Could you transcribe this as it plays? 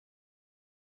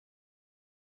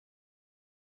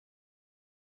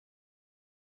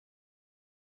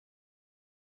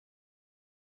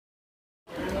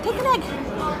take an egg.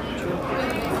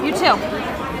 You too.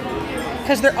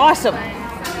 Because they're awesome. October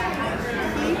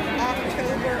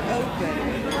open.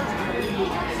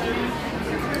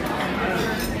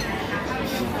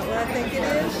 Is that what I think it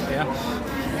is? Yeah.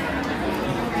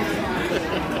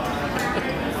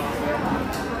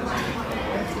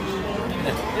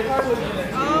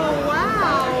 Oh,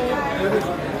 wow.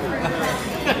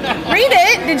 Read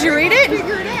it. Did you read it?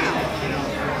 Figure it out.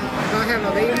 I have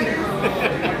a baby.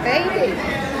 Baby.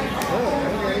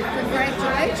 Oh, okay.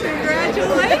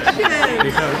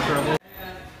 Congratulations.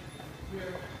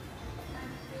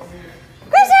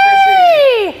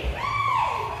 Chrissy!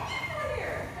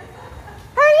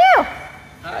 How are you?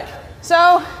 Hi.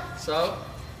 So, So?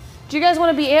 do you guys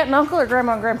want to be aunt and uncle or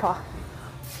grandma and grandpa?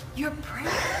 You're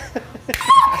pregnant.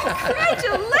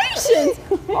 Congratulations.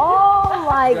 Oh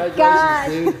my God.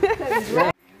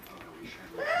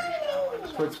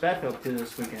 What's Batfield do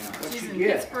this weekend? She's in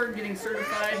Pittsburgh getting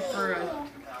certified for a...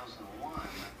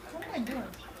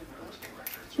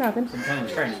 Nothing.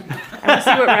 Sometimes training. I want to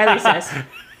see what Riley says.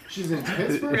 She's in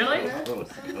Pittsburgh? Really?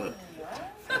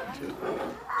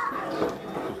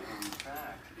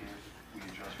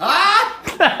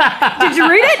 Did you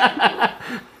read it?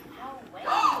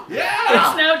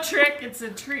 It's no trick, it's a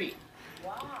treat.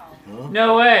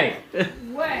 No way. That's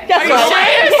what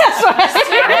That's what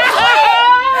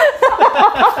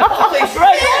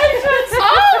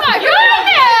Oh my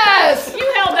goodness! You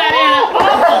held that in an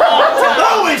awful long time.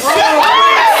 Holy shit!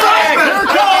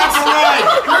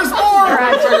 There's more! I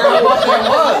figured out what that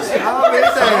was.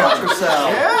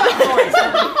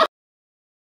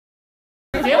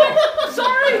 Dylan?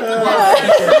 Sorry.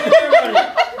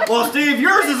 Well, Steve,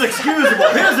 yours is excusable.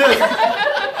 His isn't.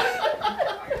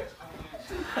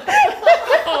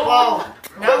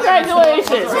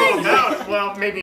 Congratulations. Well, maybe.